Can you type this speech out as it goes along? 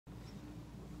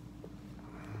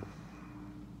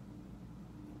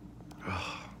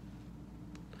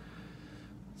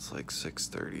It's like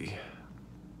 6:30.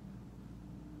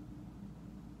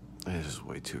 It is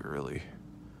way too early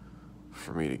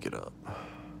for me to get up.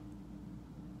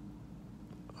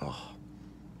 Oh.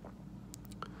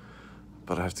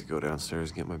 But I have to go downstairs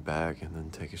and get my bag and then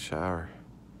take a shower.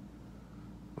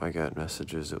 I got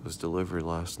messages it was delivered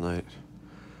last night.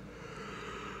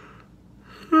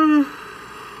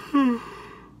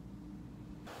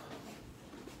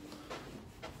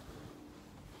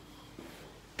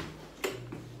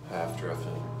 Half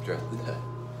dressing.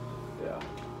 Yeah.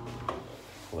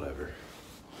 Whatever.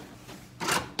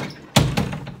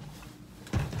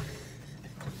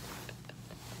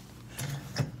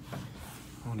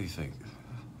 What do you think?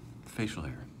 Facial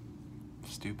hair.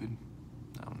 Stupid?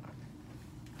 I don't know.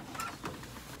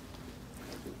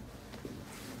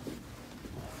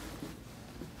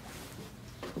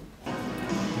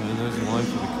 And there's a line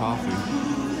for the coffee.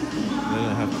 They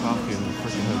didn't have coffee in the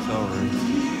freaking hotel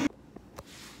room.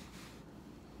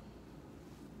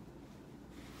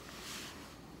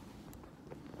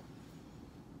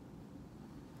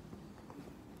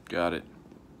 Got it.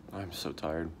 I'm so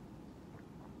tired.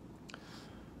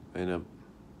 I ended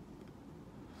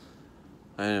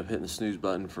up hitting the snooze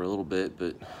button for a little bit,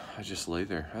 but I just lay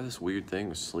there. I have this weird thing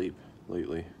with sleep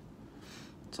lately.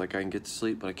 It's like I can get to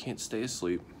sleep, but I can't stay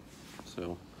asleep.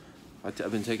 So I've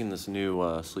been taking this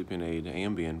new sleeping aid,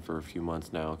 Ambien, for a few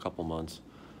months now, a couple months.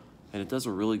 And it does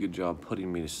a really good job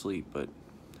putting me to sleep, but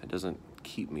it doesn't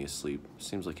keep me asleep. It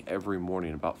seems like every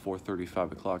morning about 4:30,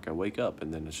 5 o'clock, I wake up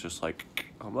and then it's just like,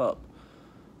 I'm up.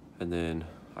 And then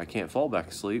I can't fall back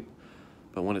asleep.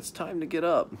 But when it's time to get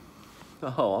up,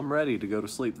 oh, I'm ready to go to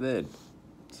sleep then.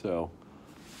 So,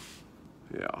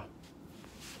 yeah.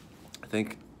 I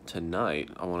think tonight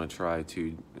I want to try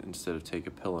to, instead of take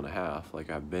a pill and a half like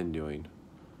I've been doing,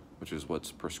 which is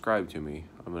what's prescribed to me,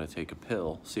 I'm going to take a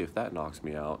pill, see if that knocks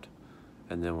me out.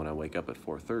 And then when I wake up at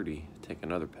 4:30, take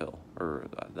another pill, or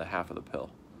the half of the pill,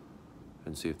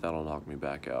 and see if that'll knock me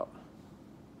back out.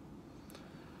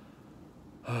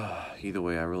 Either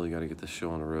way, I really got to get this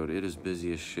show on the road. It is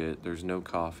busy as shit. There's no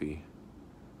coffee.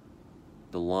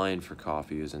 The line for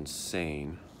coffee is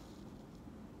insane.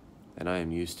 And I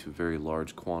am used to very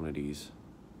large quantities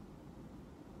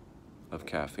of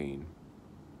caffeine.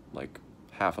 Like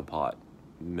half a pot,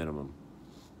 minimum.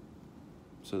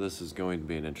 So this is going to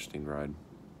be an interesting ride.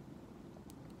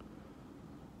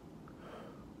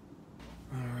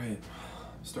 Alright,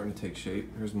 I'm starting to take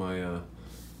shape. Here's my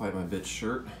Byte My Bits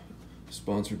shirt.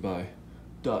 Sponsored by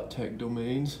 .tech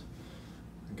domains.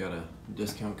 I got a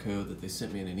discount code that they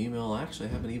sent me in an email. Actually,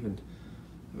 I haven't even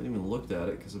looked at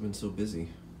it because I've been so busy,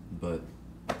 but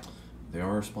they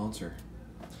are a sponsor.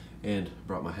 And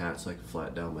brought my hat so I can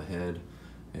flat down my head,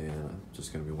 and I'm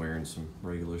just gonna be wearing some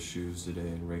regular shoes today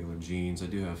and regular jeans. I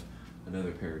do have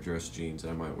another pair of dress jeans that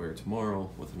I might wear tomorrow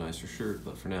with a nicer shirt,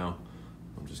 but for now,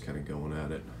 I'm just kind of going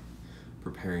at it,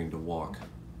 preparing to walk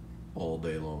all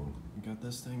day long. Got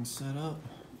this thing set up.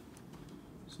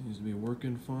 Seems to be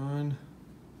working fine.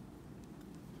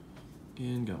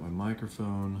 Again, got my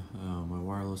microphone, my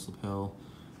wireless lapel.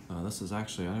 This is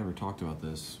actually, I never talked about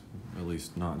this, at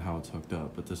least not how it's hooked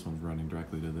up, but this one's running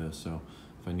directly to this. So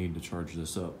if I need to charge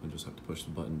this up, I just have to push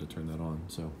the button to turn that on.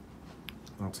 So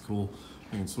that's cool.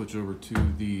 I can switch over to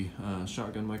the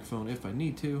shotgun microphone if I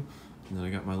need to. And then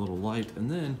I got my little light. And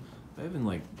then I even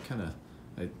like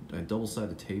I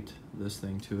double-sided taped this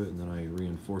thing to it, and then I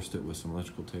reinforced it with some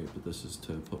electrical tape, but this is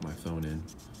to put my phone in,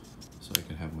 so I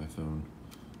can have my phone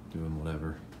doing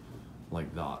whatever,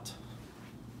 like that.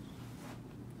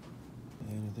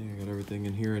 And I think I got everything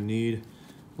in here I need.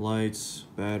 Lights,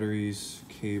 batteries,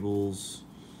 cables,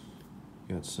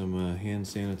 got some hand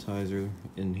sanitizer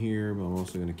in here, but I'm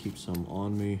also gonna keep some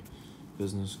on me.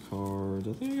 Business cards,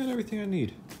 I think I got everything I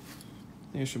need.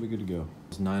 I think I should be good to go.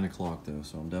 It's 9 o'clock though,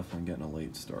 so I'm definitely getting a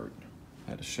late start. I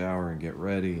had to shower and get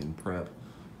ready and prep.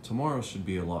 Tomorrow should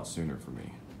be a lot sooner for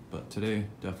me, but today,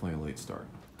 definitely a late start.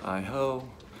 Hi-ho,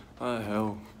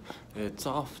 hi-ho, it's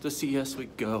off to CES we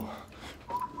go.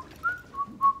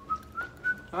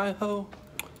 Hi-ho,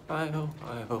 hi-ho,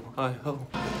 hi-ho, hi-ho.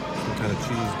 Some kind of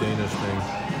cheese Danish thing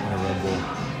on a Red Bull.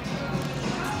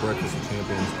 It's breakfast of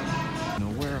champions. I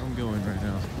don't know where I'm going right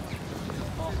now.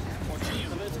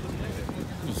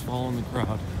 Just following the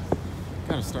crowd.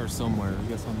 Gotta start somewhere. I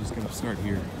guess I'm just gonna start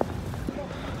here.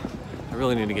 I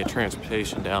really need to get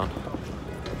transportation down.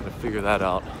 I'm gonna figure that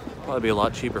out. Probably be a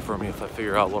lot cheaper for me if I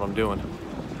figure out what I'm doing.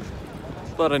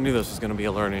 But I knew this was gonna be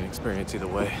a learning experience either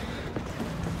way.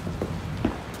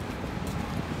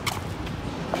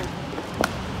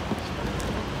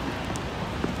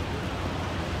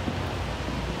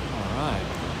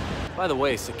 By the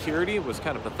way, security was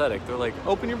kind of pathetic. They're like,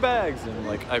 open your bags, and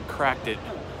like I cracked it.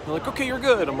 They're like, okay, you're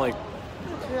good. I'm like,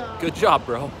 good job,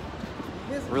 bro.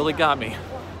 Really got me.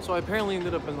 So I apparently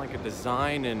ended up in like a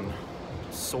design and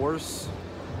source.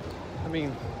 I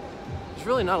mean, there's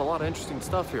really not a lot of interesting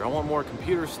stuff here. I want more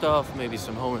computer stuff, maybe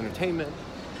some home entertainment.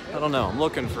 I don't know, I'm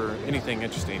looking for anything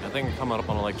interesting. I think I'm coming up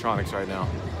on electronics right now.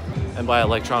 And by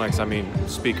electronics, I mean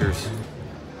speakers.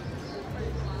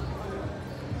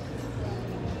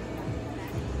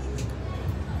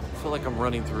 I feel like I'm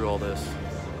running through all this.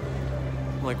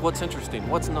 I'm like, what's interesting?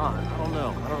 What's not? I don't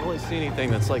know. I don't really see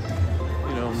anything that's like,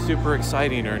 you know, super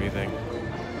exciting or anything.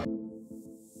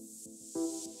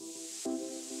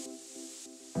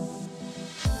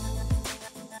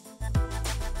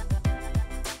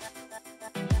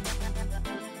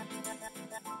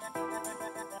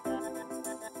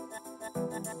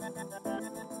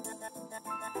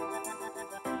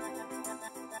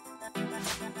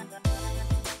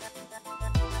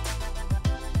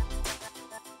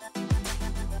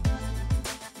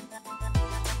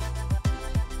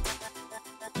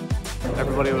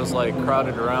 Everybody was like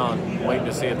crowded around waiting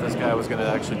to see if this guy was going to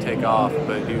actually take off,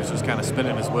 but he was just kind of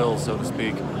spinning his wheels, so to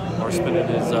speak, or spinning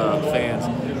his fans.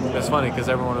 It's funny because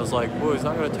everyone was like, whoa, he's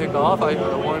not going to take off? I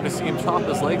wanted to see him chop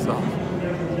his legs off.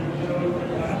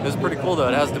 It's pretty cool though.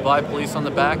 It has Dubai Police on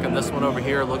the back, and this one over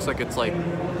here looks like it's like,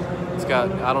 it's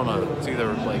got, I don't know, it's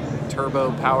either like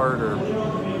turbo powered or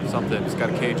something. It's got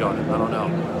a cage on it, I don't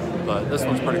know. But this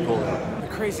one's pretty cool. The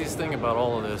craziest thing about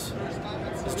all of this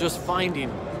is just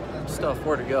finding stuff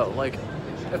where to go. Like,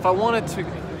 if I wanted to,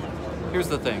 here's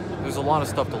the thing, there's a lot of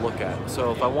stuff to look at.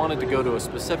 So if I wanted to go to a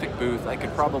specific booth, I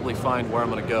could probably find where I'm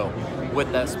going to go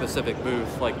with that specific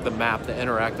booth, like the map, the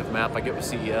interactive map I get with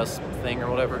CES thing or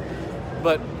whatever.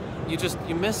 But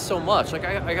you miss so much. Like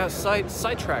I got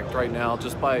sidetracked right now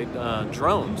just by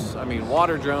drones. I mean,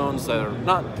 water drones that are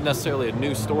not necessarily a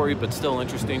new story, but still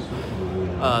interesting.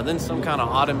 Then some kind of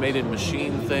automated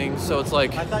machine thing. So it's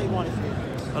like, I thought you wanted to.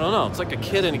 I don't know, it's like a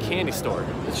kid in a candy store.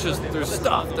 It's just, there's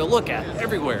stuff to look at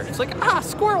everywhere. It's like, ah,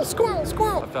 squirrel, squirrel,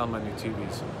 squirrel. I found my new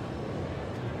TVs.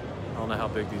 I don't know how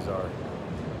big these are.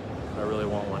 I really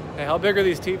want one. Hey, how big are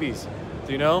these TVs?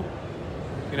 Do you know?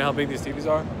 You know how big these TVs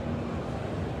are?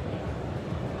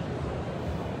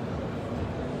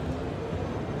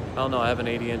 I don't know, I have an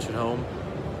 80-inch at home,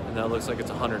 and that looks like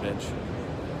it's a 100-inch.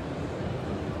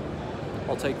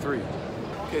 I'll take 3.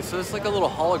 Okay, so it's like a little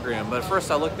hologram, but at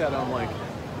first I looked at it, I'm like,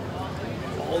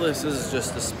 all this is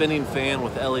just a spinning fan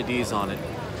with LEDs on it.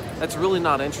 That's really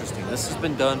not interesting. This has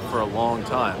been done for a long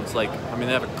time. It's like, I mean,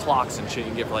 they have clocks and shit you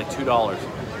can get for like $2.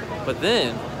 But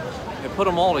then, they put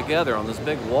them all together on this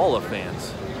big wall of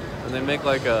fans. And they make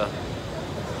like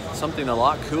something a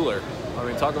lot cooler. I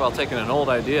mean, talk about taking an old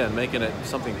idea and making it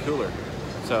something cooler.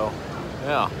 So,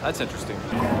 yeah, that's interesting.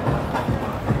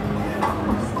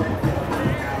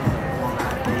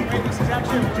 This is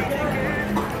actually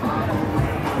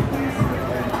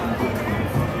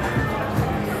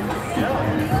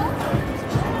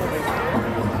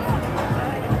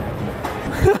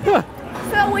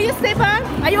So will you step on?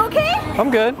 Are you okay? I'm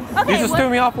good. Okay, you just threw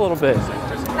me off a little bit.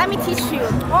 Let me teach you.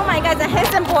 Oh my God, the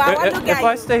handsome boy. I want to get If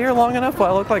I stay here long enough, will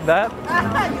I look like that?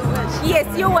 Yes,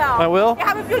 you will. I will? You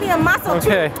have a building a muscle too.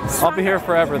 Okay, I'll be here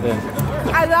forever then.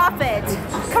 I love it.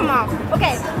 Come on.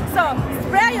 Okay, so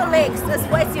spread your legs as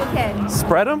wide as you can.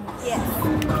 Spread them? Yes.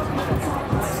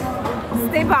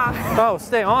 Step on. Oh,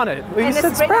 stay on it. Well, you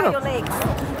said spread them. Your legs.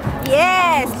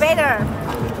 Yes, better.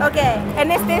 Okay, and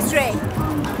then stay straight.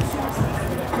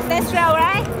 Stay straight,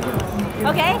 alright?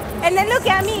 Okay, and then look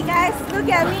at me, guys. Look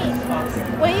at me.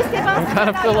 When you step on, I'm kind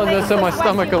of feeling this in my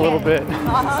stomach a little bit.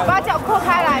 I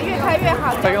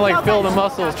can like feel the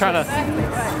muscles trying to.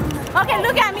 Okay,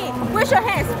 look at me. Raise your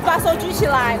hands. 把手举起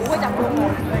来，我讲过了。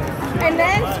And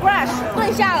then scratch，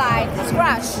 蹲下来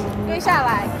 ，scratch， 蹲下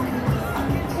来。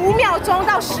5秒钟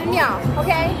到10秒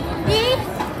 ，OK？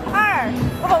 1、2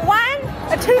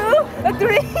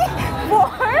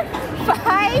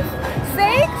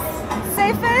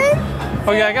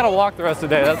 ，1、2、3、4、5、6、7。Okay, I gotta walk the rest of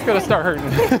the day. That's gonna start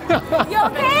hurting. You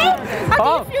okay?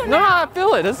 How do you feel now? No, I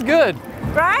feel it. It's good.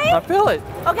 Right? I feel it.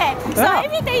 Okay, so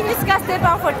every day you discuss step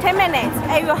on for 10 minutes.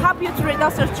 It will help you to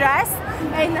reduce your stress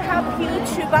and help you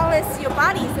to balance your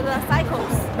body through the cycles.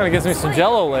 Kind of gives me some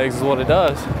jello legs is what it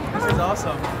does. This is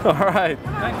awesome. All right.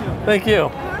 Thank you.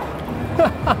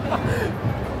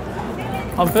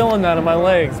 I'm feeling that in my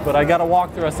legs, but I gotta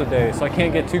walk the rest of the day, so I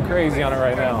can't get too crazy on it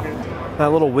right now.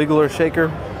 That little wiggler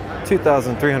shaker,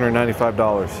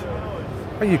 $2,395.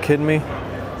 Are you kidding me?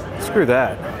 Screw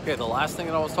that. Okay, the last thing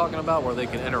that I was talking about where they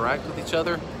can interact with each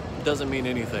other doesn't mean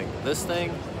anything. This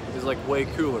thing is like way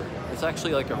cooler. It's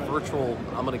actually like a virtual,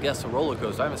 I'm gonna guess, a roller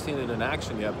coaster. I haven't seen it in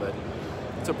action yet, but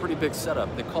it's a pretty big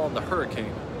setup. They call it the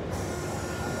Hurricane.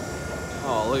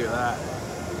 Oh, look at that.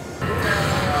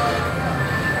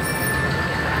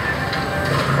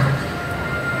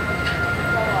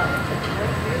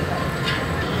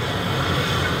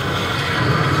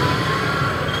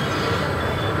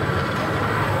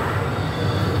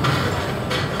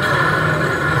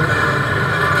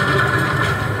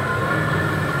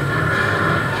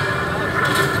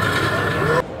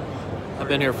 I've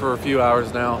been here for a few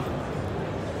hours now,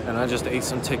 and I just ate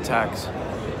some Tic Tacs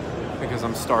because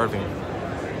I'm starving.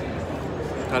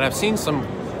 And I've seen some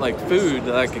like food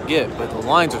that I could get, but the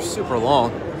lines are super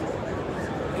long.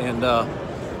 And I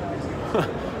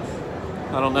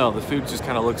don't know, the food just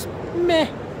kind of looks meh.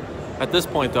 At this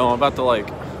point though, I'm about to like,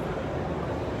 I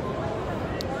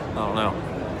don't know,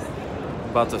 I'm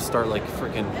about to start like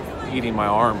freaking eating my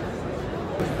arm.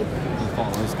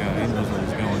 Follow this guy, he knows where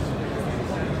he's going.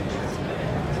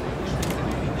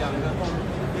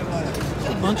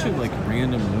 A bunch of like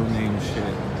random no-name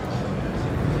shit.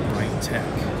 Byte Tech.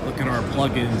 Look at our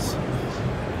plugins.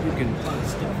 You can plug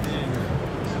stuff in.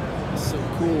 It's so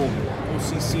cool.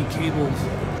 OCC cables.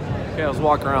 Okay, I was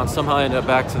walking around. Somehow I ended up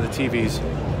back to the TVs.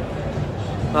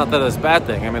 Not that it's a bad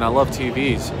thing. I mean, I love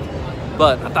TVs.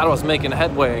 But I thought I was making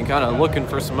headway and kind of looking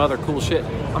for some other cool shit.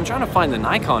 I'm trying to find the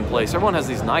Nikon place. Everyone has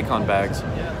these Nikon bags.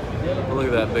 But look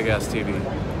at that big ass TV.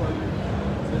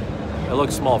 It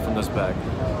looks small from this bag.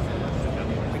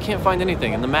 I can't find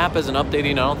anything, and the map isn't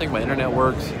updating. I don't think my internet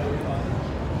works.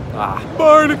 Ah,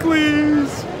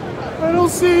 Barnacles! I don't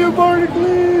see you,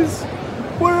 Barnacles!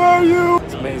 Where are you?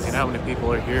 It's amazing how many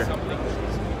people are here.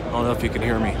 I don't know if you can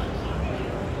hear me.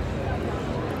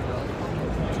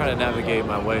 I'm trying to navigate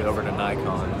my way over to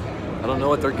Nikon. I don't know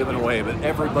what they're giving away, but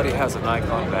everybody has a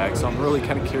Nikon bag, so I'm really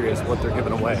kind of curious what they're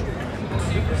giving away. Oh,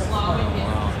 wow,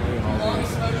 look at all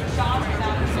these.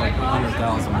 It's like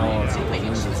 $100,000 for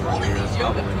lenses right here,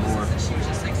 probably more.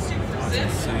 That's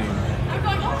insane. I'm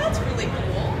like, oh, that's really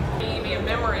cool. Maybe a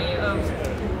memory of,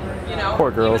 you know,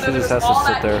 poor girl, she just has to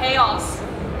sit there. Chaos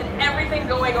and everything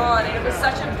going on, and it was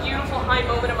such a beautiful high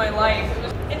moment in my life.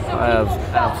 I have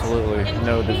absolutely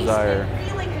no desire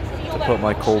to put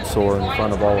my cold sore in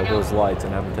front of all of those lights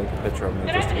and have them take a picture of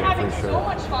me just to get a free shirt.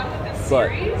 But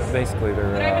basically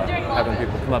they're having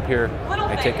people come up here,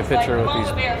 they take a picture with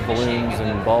these balloons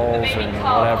and balls and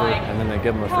whatever, and then they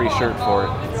give them a free shirt for it.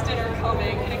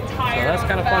 So that's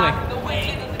kind of funny.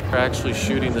 We're actually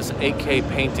shooting this 8K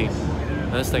painting,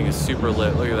 and this thing is super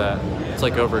lit. Look at that. It's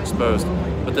like overexposed.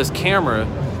 But this camera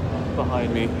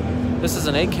behind me, this is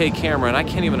an 8K camera, and I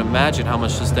can't even imagine how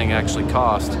much this thing actually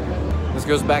cost. This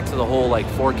goes back to the whole like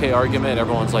 4K argument.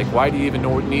 Everyone's like, why do you even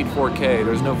need 4K?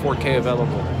 There's no 4K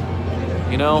available.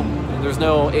 You know, there's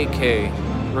no 8K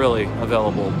really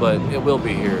available, but it will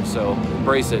be here, so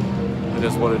embrace it. It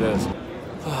is what it is.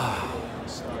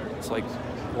 It's like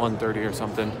 1:30 or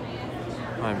something.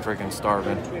 I'm freaking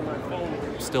starving.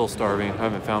 Still starving. I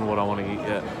haven't found what I want to eat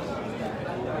yet.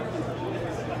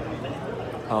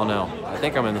 I don't know. I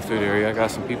think I'm in the food area. I got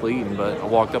some people eating, but I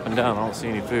walked up and down. I don't see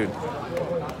any food.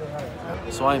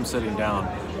 So I am sitting down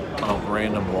on a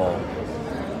random wall.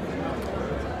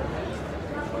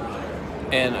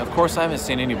 And of course I haven't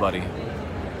seen anybody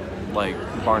like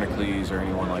Barnacles or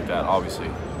anyone like that, obviously.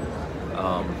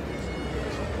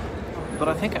 But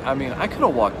I think, I mean, I could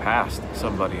have walked past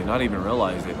somebody and not even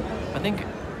realized it. I think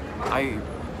I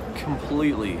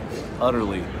completely,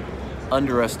 utterly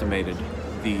underestimated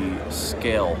the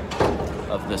scale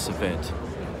of this event,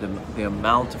 the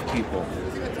amount of people,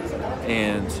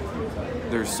 and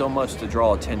there's so much to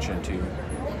draw attention to,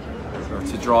 or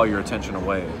to draw your attention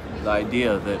away. The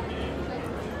idea that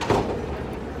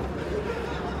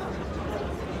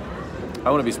I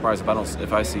wouldn't be surprised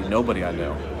if I see nobody I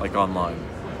know, like online.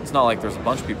 It's not like there's a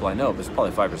bunch of people I know, but there's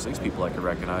probably 5 or 6 people I could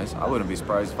recognize. I wouldn't be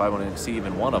surprised if I wouldn't see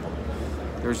even one of them.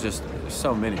 There's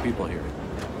so many people here.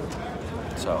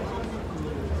 So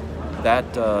that,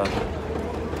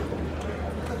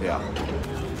 yeah.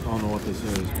 I don't know what this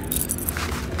is.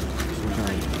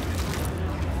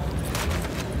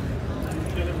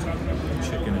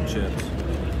 Chicken and chips.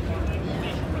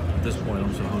 At this point,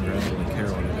 I'm so hungry, I don't really care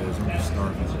what it is. I'm just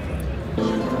starving.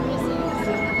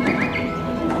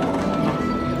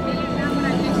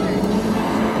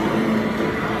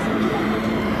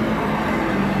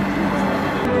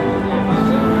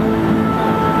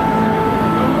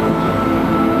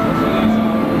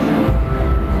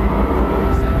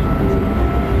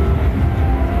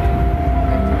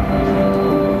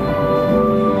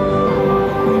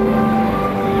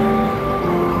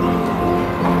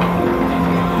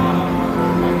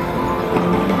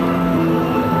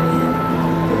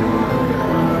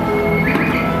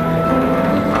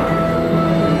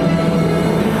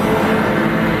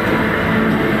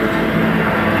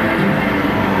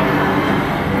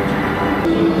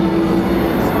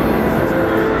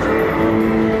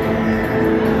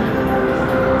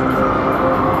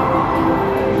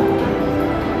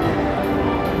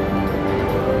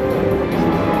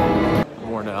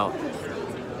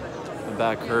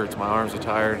 back hurts, my arms are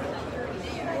tired.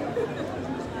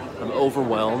 I'm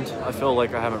overwhelmed. I feel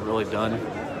like I haven't really done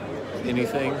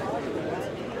anything.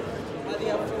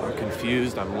 I'm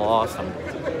confused, I'm lost,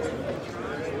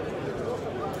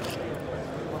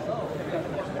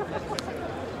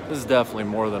 This is definitely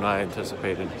more than I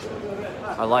anticipated.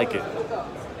 I like it.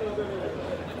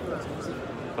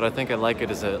 But I think I like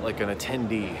it as like an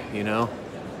attendee, you know?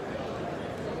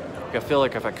 I feel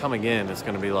like if I come again, it's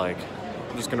gonna be like,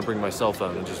 I'm just gonna bring my cell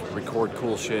phone and just record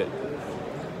cool shit.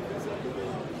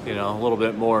 You know, a little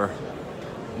bit more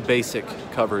basic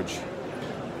coverage.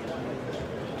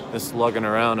 This lugging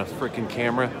around a freaking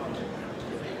camera,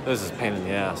 this is a pain in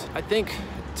the ass. I think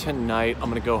tonight I'm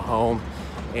gonna go home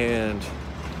and,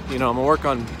 you know, I'm gonna work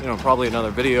on, you know, probably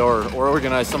another video or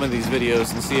organize some of these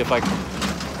videos and see if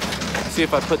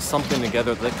I put something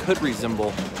together that could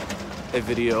resemble a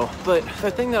video. But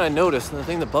the thing that I noticed and the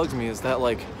thing that bugs me is that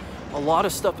like a lot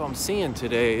of stuff I'm seeing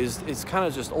today is kind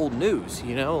of just old news,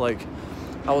 you know? Like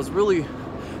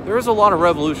there is a lot of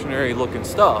revolutionary looking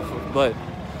stuff, but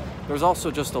there's also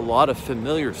just a lot of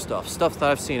familiar stuff that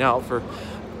I've seen out for,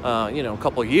 you know, a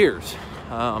couple of years.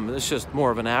 It's just more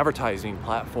of an advertising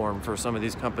platform for some of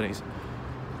these companies.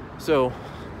 So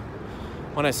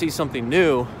when I see something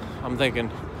new, I'm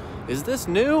thinking, is this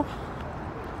new?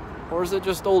 Or is it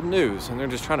just old news and they're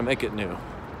just trying to make it new?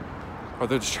 Or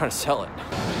they're just trying to sell it?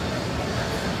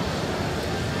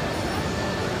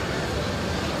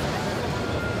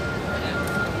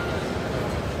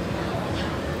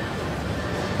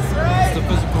 It's the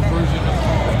physical version of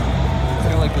it's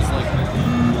kind of like this like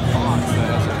box that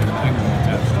has like a magnet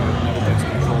attached to it that's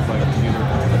controlled by a computer.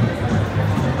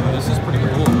 Oh, this is pretty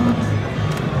cool.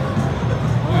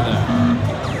 Look at that.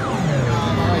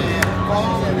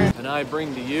 And I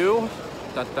bring to you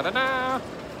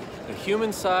a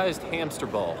human-sized hamster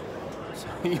ball. So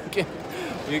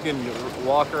you can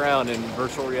walk around in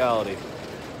virtual reality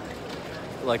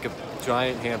like a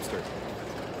giant hamster.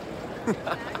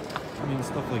 I mean,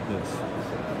 stuff like this,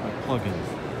 like plugins,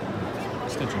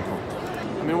 extension cords.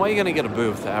 I mean, why are you gonna get a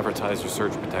booth to advertise your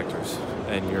surge protectors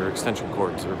and your extension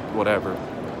cords or whatever?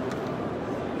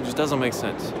 It just doesn't make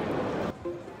sense.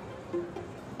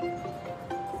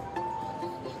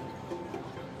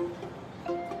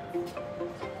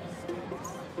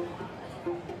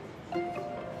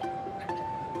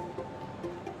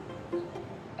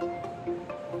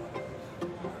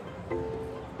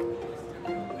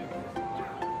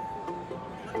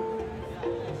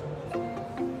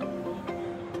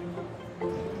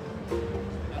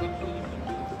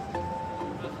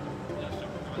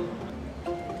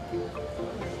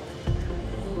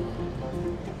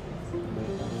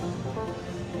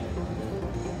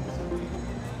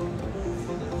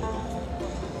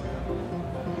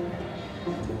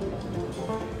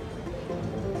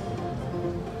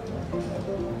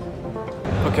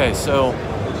 Okay, so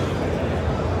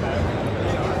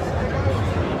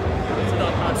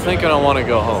I'm thinking I want to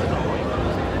go home.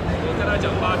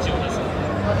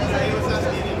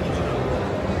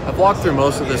 I've walked through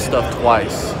most of this stuff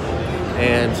twice,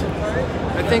 and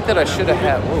I think that I should have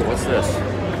had. Whoa, what's this? A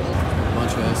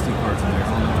bunch of SD cards in there. I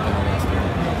don't know what the hell that's doing.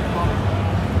 A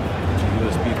bunch of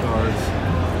USB cards,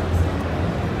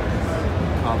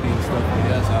 copying stuff. I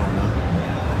guess I don't know.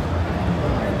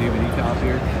 DVD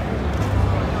copier.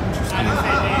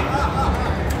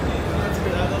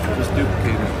 Just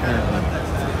duplicators, apparently.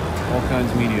 All kinds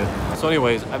of media. So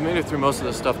anyways, I've made it through most of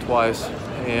this stuff twice,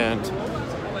 and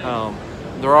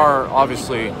there are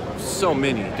obviously so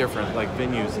many different like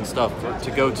venues and stuff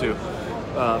to go to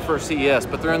for CES,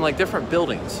 but they're in like different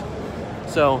buildings.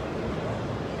 So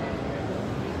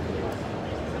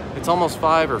it's almost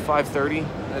 5 or 5:30,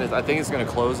 and I think it's going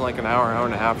to close in like an hour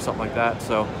and a half or something like that.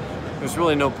 So there's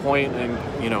really no point in,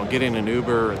 you know, getting an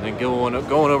Uber and then going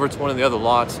over to one of the other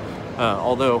lots.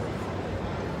 Although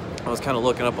I was kind of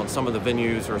looking up on some of the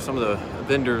venues or some of the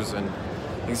vendors and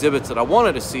exhibits that I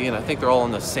wanted to see, and I think they're all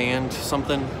in the sand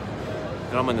something,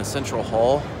 and I'm in the central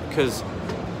hall. Because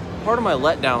part of my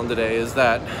letdown today is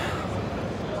that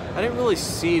I didn't really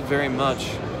see very much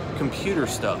computer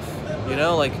stuff. You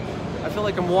know, like I feel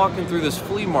like I'm walking through this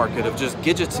flea market of just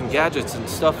gadgets and gadgets and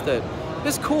stuff that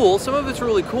is cool. Some of it's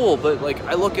really cool, but like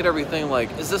I look at everything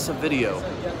like, is this a video?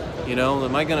 You know,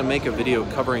 am I gonna make a video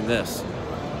covering this?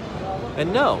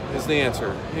 And no is the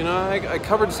answer. You know, I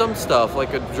covered some stuff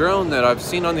like a drone that I've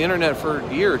seen on the internet for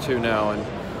a year or two now, and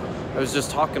I was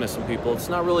just talking to some people. It's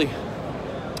not really,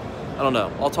 I don't know.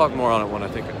 I'll talk more on it when I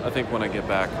think when I get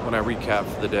back, when I recap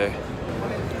for the day.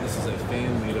 This is a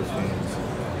fan made of fans.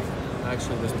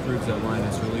 Actually, this proves that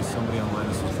Linus, or at least somebody on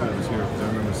Linus' side was here, because I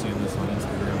remember seeing this on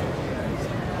Instagram.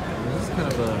 This is kind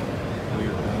of a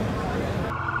weird.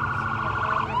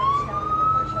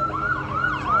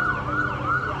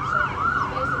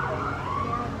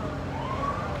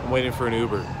 I'm waiting for an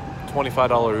Uber,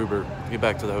 $25 Uber to get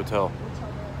back to the hotel.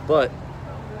 But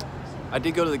I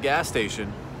did go to the gas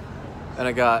station and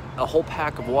I got a whole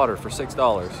pack of water for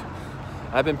 $6.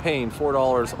 I've been paying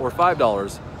 $4 or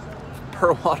 $5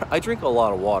 per water. I drink a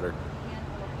lot of water.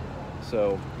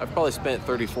 So I've probably spent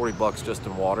 30, 40 bucks just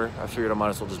in water. I figured I might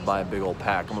as well just buy a big old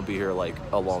pack. I'm gonna be here like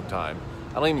a long time.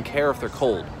 I don't even care if they're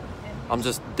cold. I'm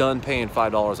just done paying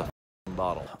 $5 a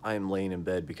bottle. I am laying in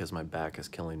bed because my back is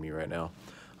killing me right now.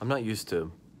 I'm not used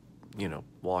to, you know,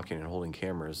 walking and holding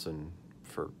cameras and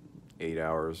for 8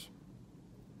 hours.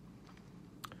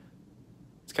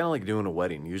 It's kind of like doing a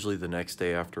wedding. Usually the next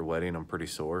day after a wedding, I'm pretty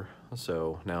sore.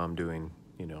 So now I'm doing,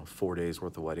 you know, 4 days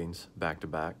worth of weddings back to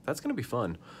back. That's gonna be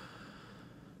fun.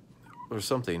 Or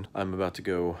something. I'm about to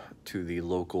go to the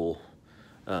local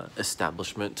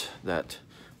establishment that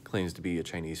claims to be a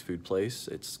Chinese food place.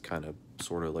 It's kind of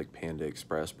sort of like Panda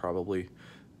Express probably.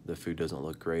 The food doesn't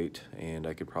look great and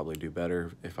I could probably do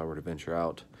better if I were to venture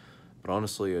out. But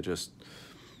honestly,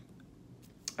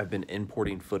 I've been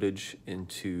importing footage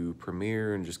into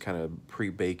Premiere and just kind of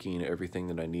pre-baking everything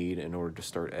that I need in order to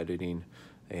start editing.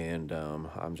 And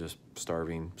I'm just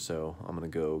starving, so I'm gonna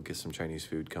go get some Chinese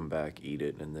food, come back, eat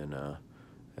it, and then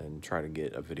and try to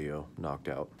get a video knocked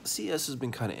out. CES has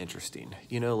been kind of interesting.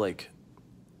 You know, like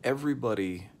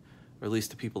everybody, or at least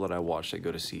the people that I watch that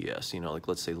go to CES, you know, like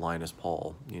let's say Linus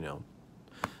Paul, you know,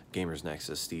 Gamers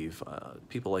Nexus, Steve,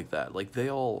 people like that. Like they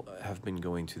all have been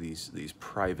going to these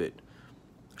private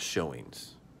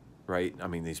showings, right? I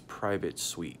mean, these private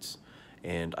suites.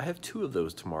 And I have 2 of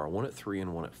those tomorrow, one at 3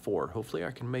 and one at 4. Hopefully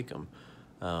I can make them,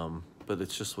 but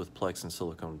it's just with Plex and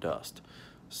silicone dust.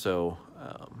 So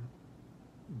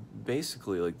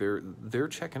basically, like they're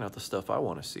checking out the stuff I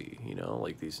want to see, you know,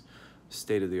 like these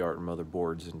state-of-the-art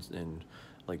motherboards and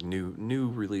like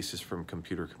new releases from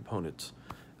computer components.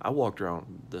 I walked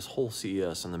around this whole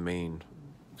CES in the main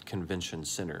convention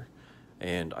center,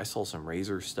 and I saw some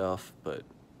Razer stuff, but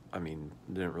I mean,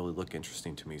 it didn't really look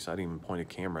interesting to me, so I didn't even point a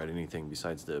camera at anything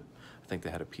besides I think they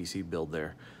had a PC build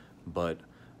there. But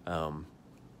I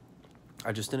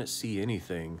just didn't see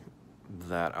anything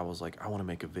that I was like, I want to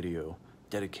make a video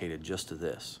dedicated just to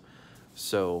this.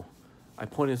 So I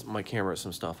pointed my camera at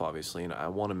some stuff, obviously, and I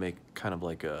want to make kind of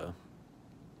like a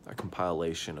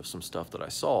compilation of some stuff that I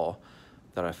saw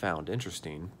that I found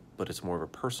interesting, but it's more of a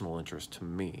personal interest to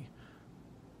me.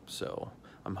 So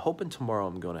I'm hoping tomorrow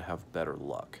I'm going to have better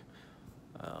luck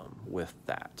with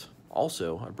that.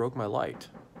 Also, I broke my light.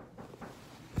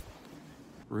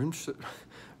 Room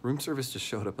service just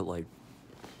showed up at like,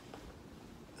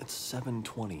 it's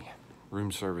 7:20.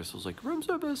 Room service was like, room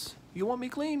service, you want me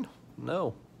clean?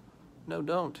 No,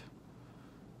 don't.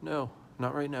 No,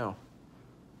 not right now.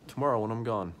 Tomorrow when I'm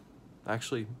gone.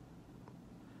 Actually,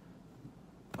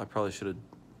 I probably should have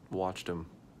watched him.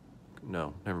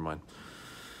 No, never mind.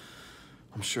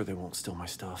 I'm sure they won't steal my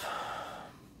stuff.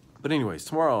 But anyways,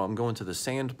 tomorrow I'm going to the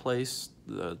sand place.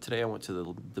 Today I went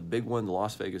to the big one, the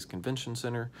Las Vegas Convention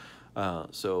Center.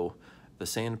 So the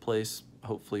sand place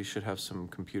hopefully should have some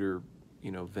computer,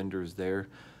 you know, vendors there.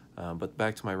 But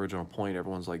back to my original point,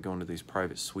 everyone's like going to these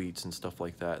private suites and stuff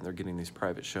like that, and they're getting these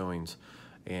private showings,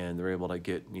 and they're able to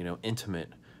get, you know, intimate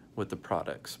with the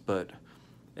products. But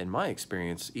in my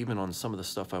experience, even on some of the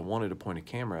stuff I wanted to point a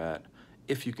camera at,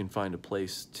 if you can find a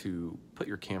place to put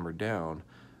your camera down,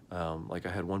 like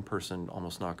I had one person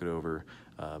almost knock it over,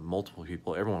 multiple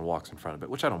people, everyone walks in front of it,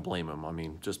 which I don't blame them. I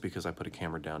mean, just because I put a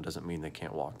camera down doesn't mean they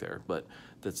can't walk there, but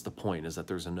that's the point, is that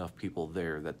there's enough people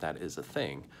there that is a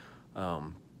thing.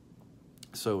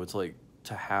 So it's like,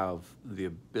 to have the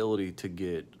ability to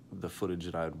get the footage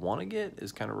that I'd want to get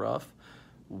is kind of rough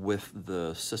with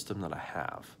the system that I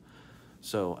have.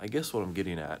 So I guess what I'm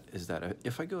getting at is that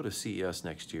if I go to CES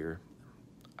next year,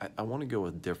 I want to go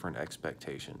with different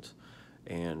expectations.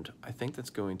 And I think that's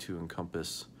going to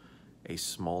encompass a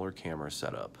smaller camera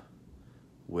setup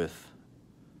with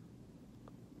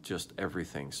just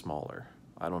everything smaller.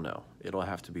 I don't know. It'll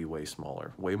have to be way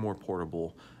smaller, way more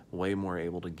portable, way more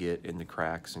able to get in the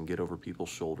cracks and get over people's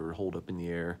shoulder, hold up in the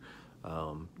air,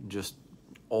 just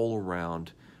all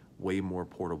around way more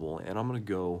portable. And I'm gonna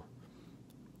go,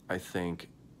 I think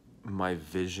my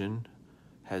vision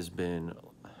has been,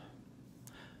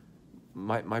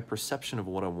 my perception of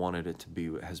what I wanted it to be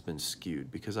has been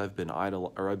skewed, because I've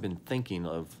been thinking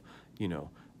of, you know,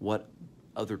 what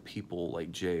other people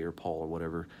like Jay or Paul or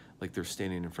whatever, like they're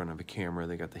standing in front of a camera,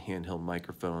 they got the handheld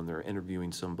microphone, they're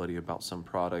interviewing somebody about some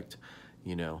product,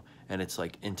 you know, and it's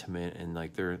like intimate, and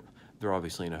like they're they're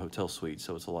obviously in a hotel suite,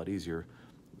 so it's a lot easier.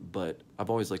 But I've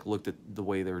always like looked at the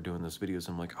way they were doing those videos. And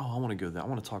I'm like, oh, I want to go there. I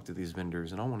want to talk to these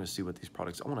vendors, and I want to see what these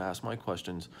products. I want to ask my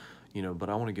questions, you know. But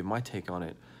I want to give my take on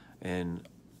it, and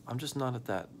I'm just not at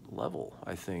that level.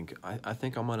 I think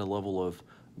I'm at a level of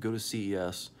go to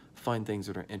CES, find things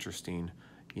that are interesting,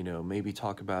 you know, maybe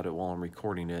talk about it while I'm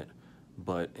recording it,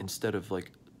 but instead of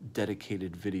like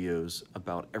dedicated videos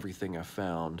about everything I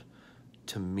found,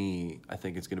 to me, I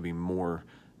think it's going to be more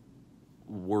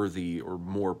worthy or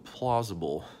more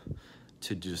plausible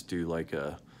to just do like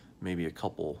maybe a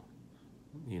couple,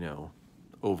 you know,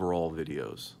 overall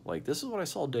videos. Like, this is what I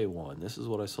saw day one, this is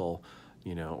what I saw,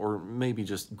 you know, or maybe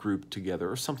just grouped together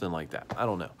or something like that. I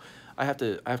don't know. I have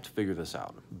to figure this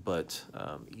out. But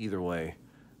either way,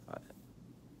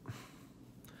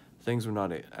 things were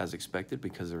not as expected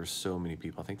because there were so many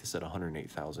people. I think they said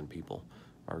 108,000 people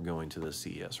are going to the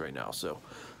CES right now. So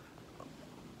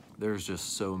there's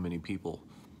just so many people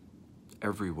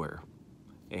everywhere.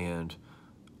 And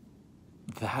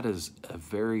that is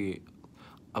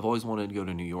I've always wanted to go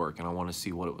to New York, and I want to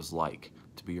see what it was like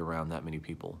to be around that many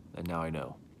people. And now I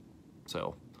know.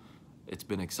 So it's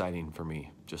been exciting for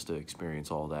me just to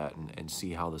experience all that and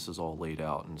see how this is all laid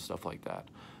out and stuff like that.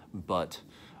 But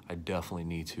I definitely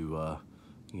need to,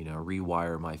 you know,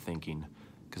 rewire my thinking,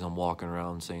 because I'm walking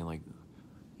around saying like,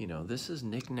 you know, this is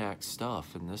knick-knack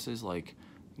stuff, and this is like,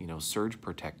 you know, surge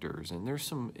protectors, and there's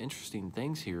some interesting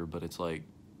things here, but it's like,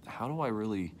 how do I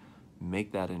really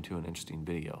make that into an interesting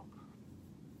video?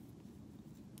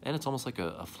 And it's almost like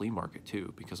a flea market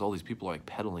too, because all these people are like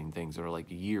peddling things that are like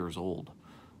years old.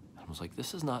 And I was like,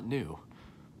 this is not new.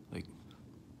 Like,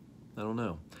 I don't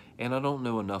know. And I don't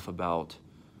know enough about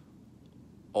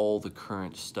all the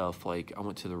current stuff. Like, I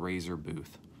went to the Razer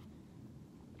booth,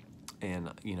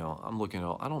 and, you know, I'm looking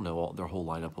at, I don't know their whole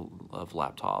lineup of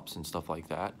laptops and stuff like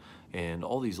that. And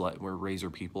all these, where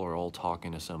Razer people are all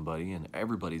talking to somebody, and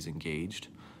everybody's engaged,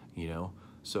 you know.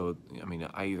 So, I mean,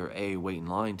 I either A, wait in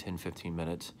line 10, 15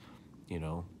 minutes, you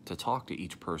know, to talk to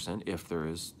each person if there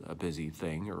is a busy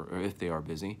thing, or if they are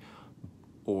busy,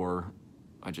 or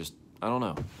I don't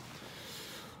know.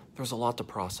 There's a lot to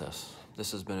process.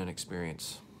 This has been an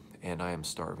experience, and I am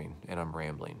starving, and I'm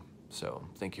rambling. So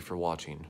thank you for watching.